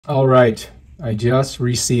All right, I just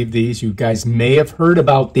received these. You guys may have heard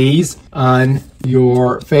about these on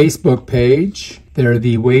your Facebook page. They're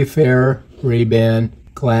the Wayfarer Ray-Ban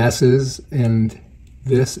glasses, and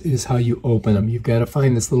this is how you open them. You've got to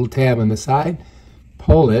find this little tab on the side,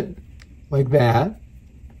 pull it like that,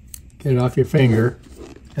 get it off your finger,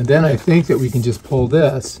 and then I think that we can just pull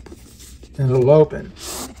this and it'll open.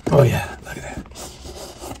 Oh yeah, look at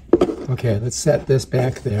that. Okay, let's set this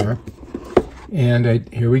back there. And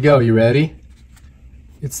here we go. You ready?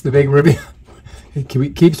 It's the big reveal. It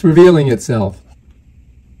keeps revealing itself.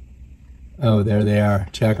 Oh, there they are.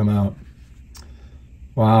 Check them out.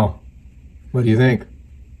 Wow. What do you think?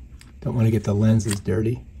 Don't want to get the lenses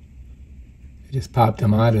dirty. I just popped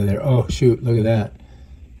them out of there. Oh, shoot. Look at that.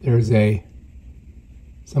 There's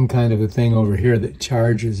some kind of a thing over here that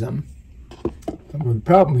charges them.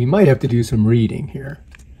 We might have to do some reading here.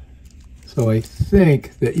 So I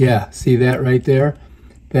think that, yeah, see that right there?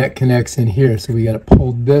 That connects in here. So we got to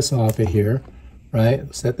pull this off of here,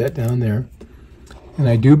 right? Set that down there. And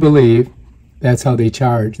I do believe that's how they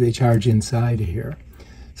charge. They charge inside of here.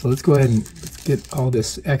 So let's go ahead and get all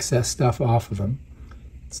this excess stuff off of them.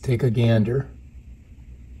 Let's take a gander.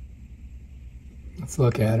 Let's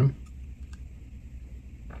look at them.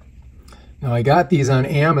 Now I got these on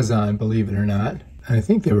Amazon, believe it or not. And I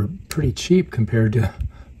think they were pretty cheap compared to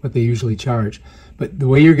what they usually charge. But the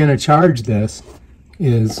way you're going to charge this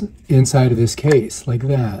is inside of this case, like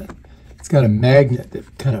that. It's got a magnet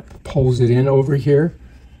that kind of pulls it in over here.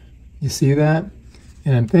 You see that?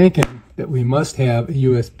 And I'm thinking that we must have a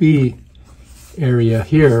USB area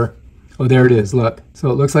here. Oh, there it is, look. So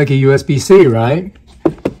it looks like a USB-C, right?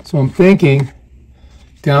 So I'm thinking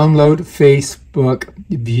download Facebook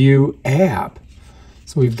View app.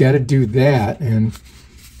 So we've got to do that, and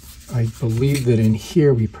I believe that in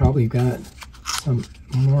here we probably got some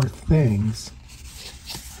more things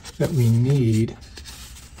that we need.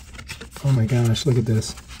 Oh my gosh, look at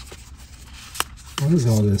this. What is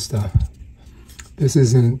all this stuff? This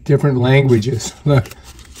is in different languages. Look,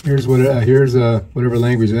 here's whatever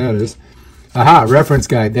language that is. Aha, reference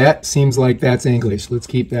guide. That seems like that's English. Let's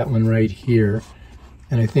keep that one right here.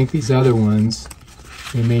 And I think these other ones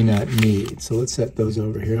we may not need. So let's set those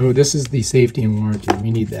over here. Oh, this is the safety and warranty.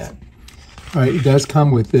 We need that. All right, it does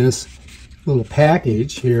come with this little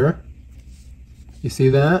package here. You see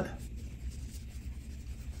that?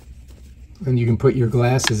 And you can put your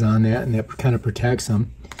glasses on that, and that kind of protects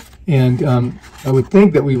them. And I would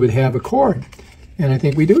think that we would have a cord. And I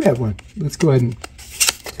think we do have one. Let's go ahead and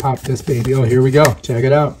pop this baby. Oh, here we go. Check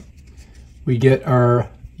it out. We get our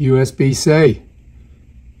USB-C.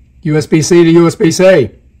 USB-C to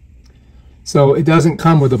USB-C. So it doesn't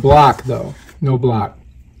come with a block, though. No block,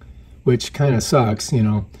 which kind of sucks, you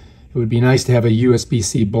know. It would be nice to have a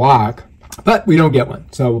USB-C block, but we don't get one.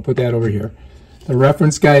 So we'll put that over here. The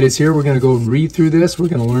reference guide is here. We're going to go read through this. We're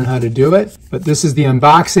going to learn how to do it. But this is the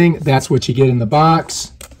unboxing. That's what you get in the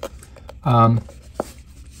box. I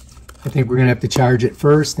think we're going to have to charge it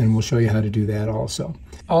first, and we'll show you how to do that also.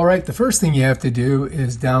 All right, the first thing you have to do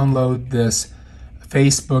is download this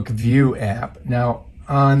Facebook View app. Now,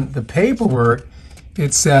 on the paperwork,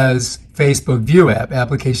 it says Facebook View app,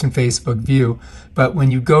 application Facebook View, but when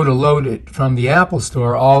you go to load it from the Apple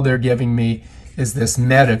Store, all they're giving me is this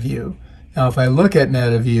Meta View. Now, if I look at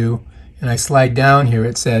Meta View and I slide down here,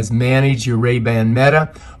 it says manage your Ray-Ban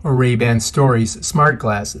Meta or Ray-Ban Stories smart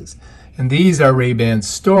glasses. And these are Ray-Ban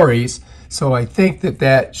Stories, so I think that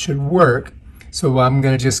that should work. So I'm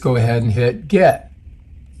going to just go ahead and hit get.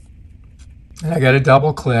 And I got to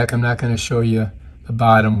double click. I'm not going to show you the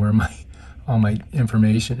bottom where all my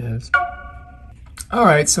information is. All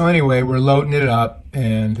right, so anyway, we're loading it up,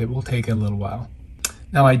 and it will take a little while.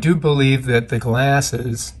 Now, I do believe that the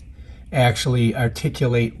glasses actually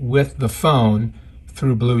articulate with the phone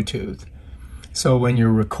through Bluetooth. So when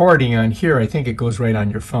you're recording on here, I think it goes right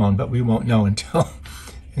on your phone, but we won't know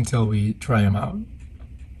until we try them out.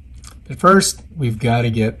 But first, we've got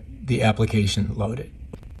to get the application loaded.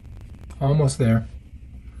 Almost there.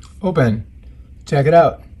 Open. Check it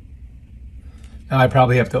out. Now I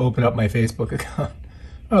probably have to open up my Facebook account.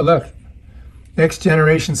 Oh, look. Next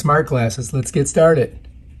generation smart glasses. Let's get started.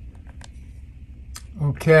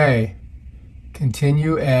 Okay. Let's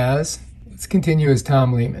continue as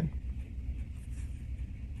Tom Lehman.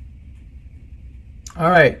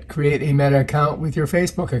 All right. Create a Meta account with your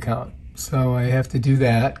Facebook account. So I have to do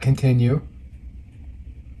that. Continue.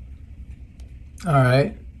 All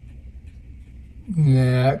right.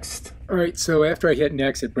 Next. All right, so after I hit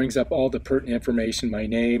next, it brings up all the pertinent information, my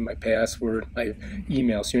name, my password, my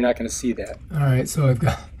email, so you're not going to see that. All right, so I'm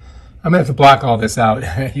going to have to block all this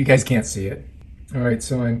out. You guys can't see it. All right,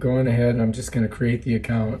 so I'm going ahead and I'm just going to create the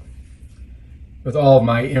account with all of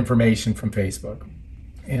my information from Facebook.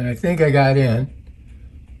 And I think I got in.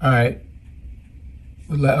 All right.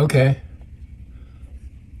 Okay.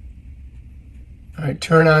 All right,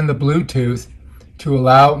 turn on the Bluetooth to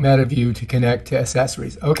allow MetaView to connect to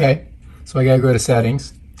accessories. Okay, so I gotta go to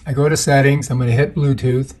settings. I go to settings, I'm gonna hit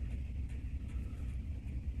Bluetooth,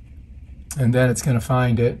 and then it's gonna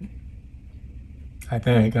find it. I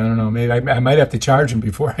think, I don't know, maybe I might have to charge them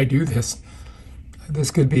before I do this.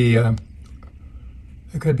 This could be, I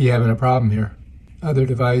could be having a problem here. Other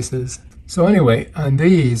devices. So anyway, on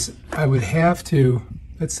these, I would have to,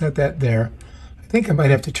 let's set that there. I think I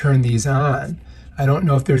might have to turn these on. I don't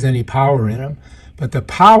know if there's any power in them, but the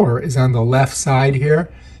power is on the left side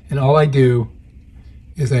here, and all I do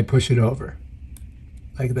is I push it over,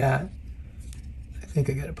 like that. I think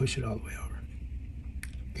I gotta push it all the way over.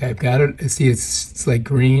 Okay, I've got it. See, it's like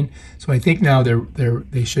green. So I think now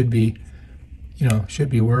they should be, you know, should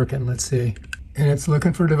be working. Let's see. And it's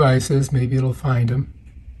looking for devices. Maybe it'll find them.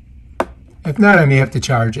 If not, I may have to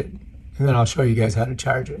charge it, and then I'll show you guys how to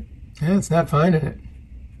charge it. Yeah, it's not finding it.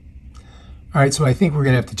 All right, so I think we're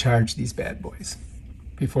gonna have to charge these bad boys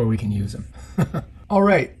before we can use them. All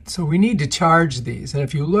right, so we need to charge these. And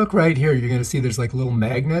if you look right here, you're gonna see there's like little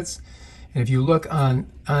magnets. And if you look on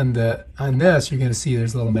this, you're gonna see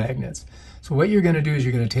there's little magnets. So what you're gonna do is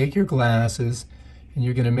you're gonna take your glasses and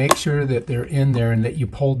you're gonna make sure that they're in there and that you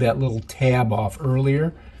pulled that little tab off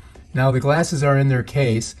earlier. Now the glasses are in their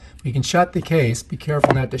case. We can shut the case. Be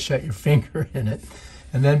careful not to shut your finger in it.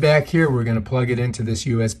 And then back here, we're gonna plug it into this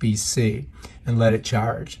USB-C and let it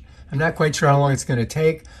charge. I'm not quite sure how long it's gonna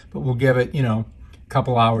take, but we'll give it, you know, a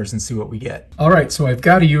couple hours and see what we get. All right, so I've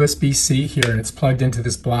got a USB-C here and it's plugged into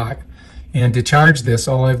this block. And to charge this,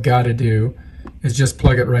 all I've gotta do is just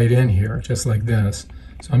plug it right in here, just like this.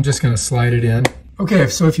 So I'm just gonna slide it in. Okay,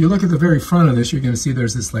 so if you look at the very front of this, you're gonna see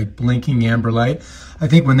there's this like blinking amber light. I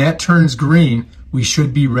think when that turns green, we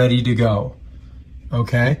should be ready to go,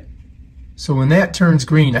 okay? So when that turns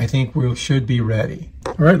green, I think we should be ready.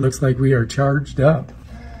 All right, looks like we are charged up,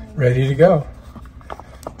 ready to go.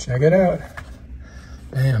 Check it out.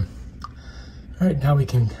 Bam. All right, now we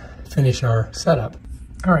can finish our setup.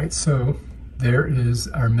 All right, so there is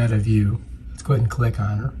our MetaView. Let's go ahead and click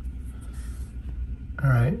on her. All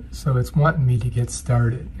right, so it's wanting me to get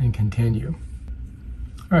started and continue.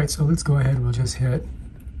 All right, so let's go ahead, we'll just hit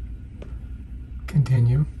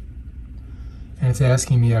continue. And it's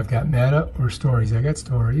asking me, I've got Meta or Stories. I got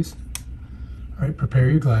Stories. All right, prepare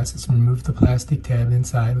your glasses. Remove the plastic tab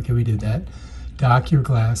inside. Okay, we did that. Dock your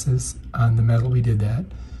glasses on the metal. We did that.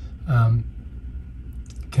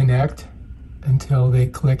 Connect until they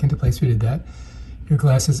click into place. We did that. Your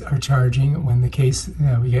glasses are charging when the case,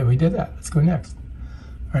 yeah, we did that. Let's go next.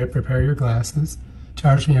 All right, prepare your glasses.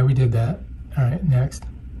 Charge me, yeah, we did that. All right, next.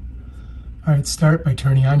 All right, start by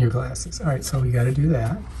turning on your glasses. All right, so we got to do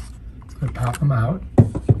that. Let's go pop them out.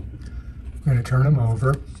 We're going to turn them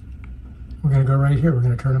over. We're going to go right here. We're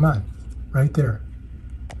going to turn them on, right there.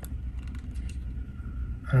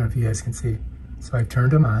 I don't know if you guys can see. So I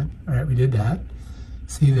turned them on. All right, we did that.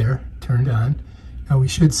 See there, turned on. Now we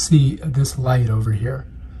should see this light over here.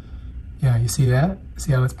 Yeah, you see that?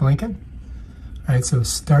 See how it's blinking? All right, so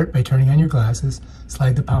start by turning on your glasses,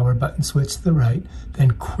 slide the power button switch to the right,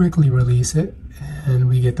 then quickly release it, and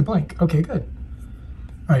we get the blink. Okay, good.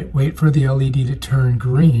 All right, wait for the LED to turn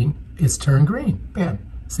green. It's turned green. Bam.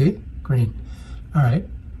 See? Green. All right.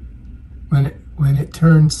 When it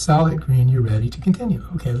turns solid green, you're ready to continue.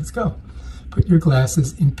 Okay, let's go. Put your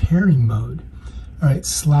glasses in pairing mode. All right,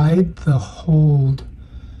 slide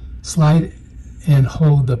and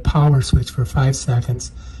hold the power switch for 5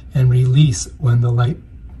 seconds and release when the light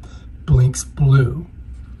blinks blue.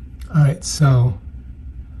 All right, so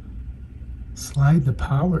slide the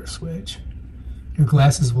power switch. Your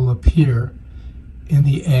glasses will appear in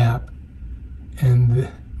the app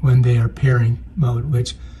and when they are pairing mode,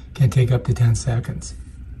 which can take up to 10 seconds.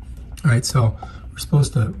 All right, so we're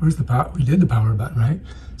supposed to, where's the power? We did the power button, right?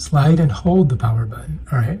 Slide and hold the power button.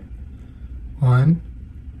 All right. 1,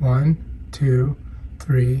 2,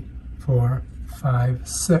 3, 4, 5,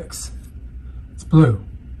 6. It's blue.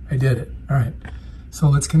 I did it. All right. So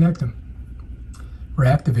let's connect them. We're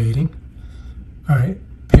activating. All right.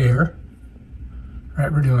 Pair. All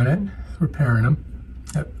right, we're doing it. We're pairing them.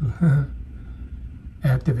 Yep.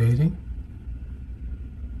 Activating.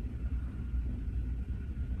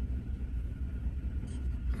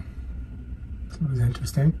 That was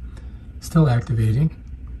interesting. Still activating.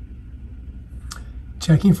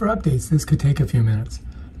 Checking for updates. This could take a few minutes.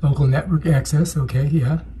 Local network access. Okay,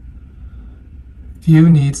 yeah. View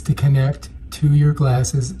needs to connect to your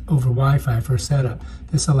glasses over Wi-Fi for setup.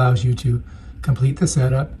 This allows you to complete the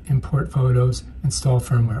setup, import photos, install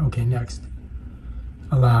firmware. Okay, next.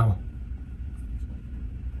 Allow.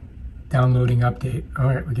 Downloading update. All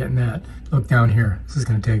right, we're getting that. Look down here. This is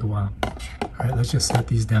going to take a while. All right, let's just set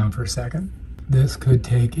these down for a second. This could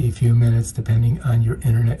take a few minutes depending on your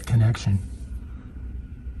internet connection.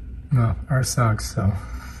 Well, ours sucks, so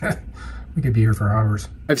we could be here for hours.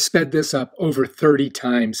 I've sped this up over 30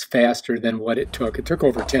 times faster than what it took. It took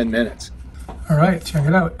over 10 minutes. All right, check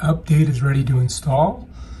it out. Update is ready to install.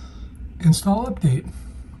 Install update.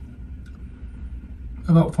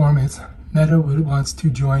 About 4 minutes. Meta wants to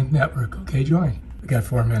join network. Okay, join. We got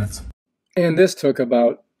 4 minutes. And this took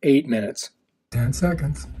about 8 minutes. 10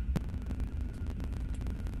 seconds.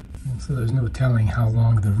 And so there's no telling how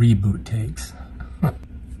long the reboot takes.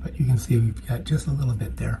 But you can see we've got just a little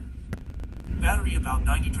bit there. Battery about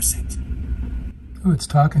 90%. Oh, it's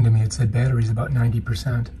talking to me. It said battery's about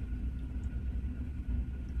 90%.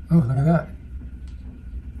 Oh, look at that.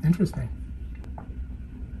 Interesting.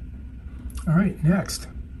 All right, next.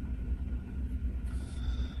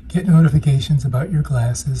 Get notifications about your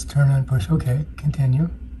glasses. Turn on push. Okay, continue.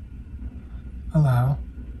 Allow.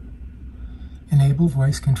 Enable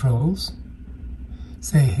voice controls.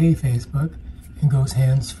 Say, hey, Facebook, and goes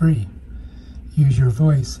hands-free. Use your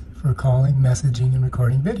voice for calling, messaging, and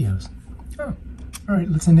recording videos. Oh, all right,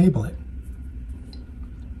 let's enable it.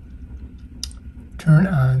 Turn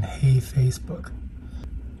on Hey Facebook.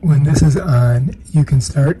 When this is on, you can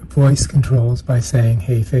start voice controls by saying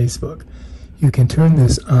Hey Facebook. You can turn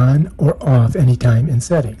this on or off anytime in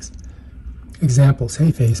settings. Examples,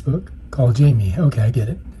 Hey Facebook, call Jamie. Okay, I get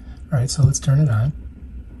it. All right, so let's turn it on.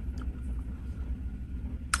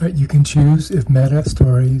 All right, you can choose if Meta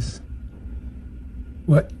Stories,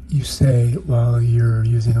 what you say while you're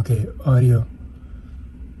using, okay, audio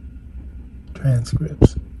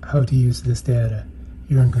transcripts, how to use this data.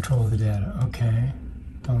 You're in control of the data. Okay,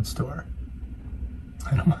 don't store.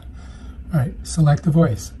 I don't want. All right, select the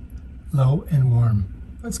voice. Low and warm.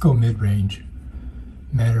 Let's go mid-range.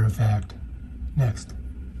 Matter of fact. Next.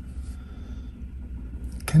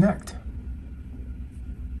 Connect.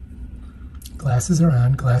 Glasses are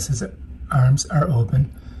on. Glasses arms are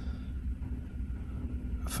open.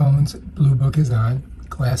 Phone's blue book is on.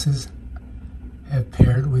 Glasses have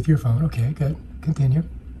paired with your phone. Okay, good. Continue.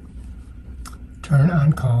 Turn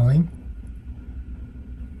on calling.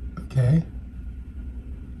 Okay.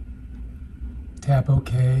 Tap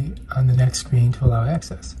OK on the next screen to allow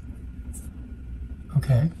access.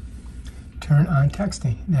 Okay. Turn on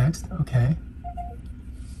texting. Next. Okay.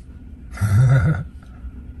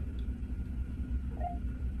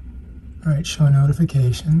 All right, show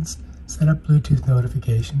notifications. Set up Bluetooth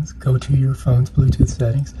notifications. Go to your phone's Bluetooth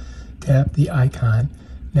settings. Tap the icon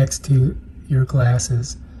next to your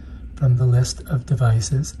glasses from the list of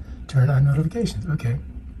devices. Turn on notifications. Okay.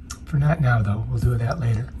 For not now, though. We'll do that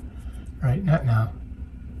later. All right, not now.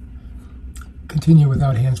 Continue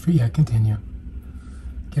without hands-free. Yeah, continue.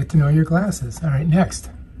 Get to know your glasses. All right, next.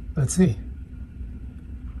 Let's see.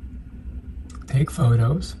 Take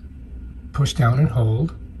photos. Push down and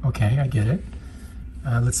hold. Okay, I get it.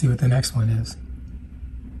 Let's see what the next one is.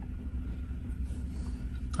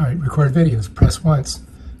 All right, record videos. Press once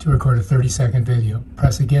to record a 30-second video.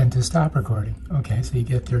 Press again to stop recording. Okay, so you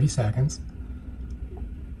get 30 seconds.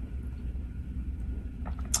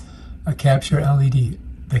 A capture LED.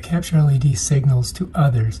 The capture LED signals to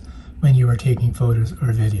others when you are taking photos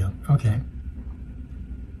or video. Okay.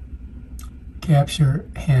 Capture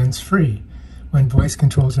hands-free. When voice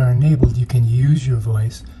controls are enabled, you can use your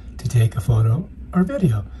voice to take a photo or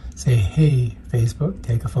video. Say, hey, Facebook,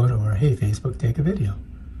 take a photo, or hey, Facebook, take a video.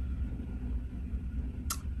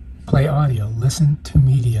 Play audio. Listen to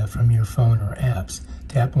media from your phone or apps.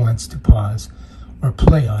 Tap once to pause, or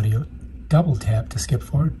play audio. Double tap to skip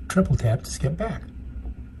forward, triple tap to skip back.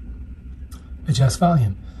 Adjust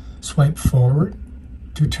volume. Swipe forward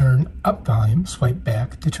to turn up volume, swipe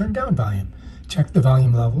back to turn down volume. Check the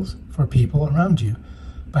volume levels for people around you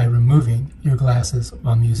by removing your glasses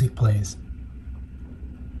while music plays.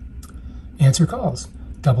 Answer calls.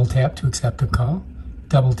 Double tap to accept a call.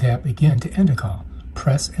 Double tap again to end a call.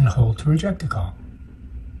 Press and hold to reject a call.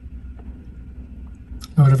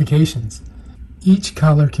 Notifications. Each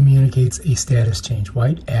color communicates a status change.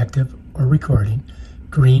 White, active or recording.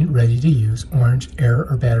 Green, ready to use. Orange, error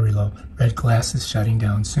or battery low. Red, glasses shutting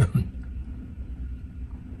down soon.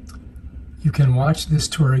 You can watch this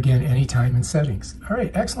tour again anytime in settings. All right,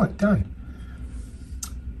 excellent, done.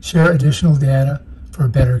 Share additional data for a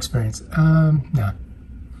better experience. No.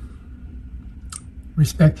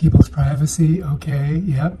 Respect people's privacy. Okay,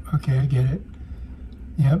 yep, okay, I get it.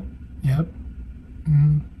 Yep, yep.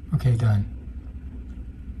 Okay, done.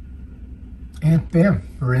 And bam,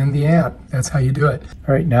 we're in the app. That's how you do it.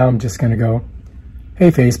 All right, now I'm just gonna go, hey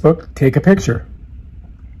Facebook, take a picture.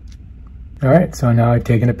 All right, so now I've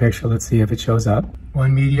taken a picture. Let's see if it shows up.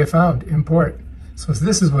 One media found, import. So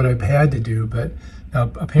this is what I've had to do, but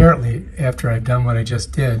now apparently after I've done what I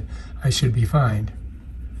just did, I should be fine.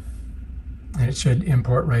 And it should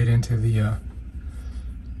import right into the,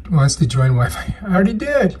 wants to join Wi-Fi. I already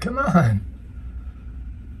did, come on.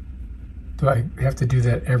 Do I have to do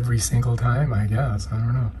that every single time? I guess, I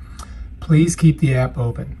don't know. Please keep the app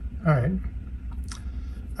open. All right.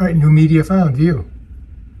 All right, new media found, view.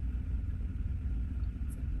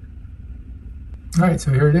 All right,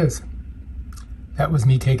 so here it is. That was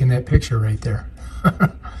me taking that picture right there. All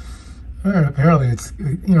right, apparently it's,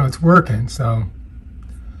 you know, it's working, so.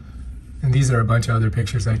 And these are a bunch of other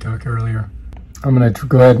pictures I took earlier. I'm gonna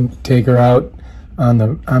go ahead and take her out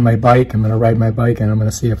on my bike. I'm gonna ride my bike and I'm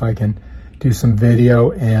gonna see if I can do some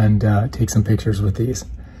video and take some pictures with these.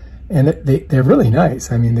 And they're really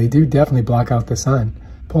nice. I mean, they do definitely block out the sun,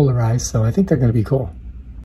 polarized, so I think they're gonna be cool.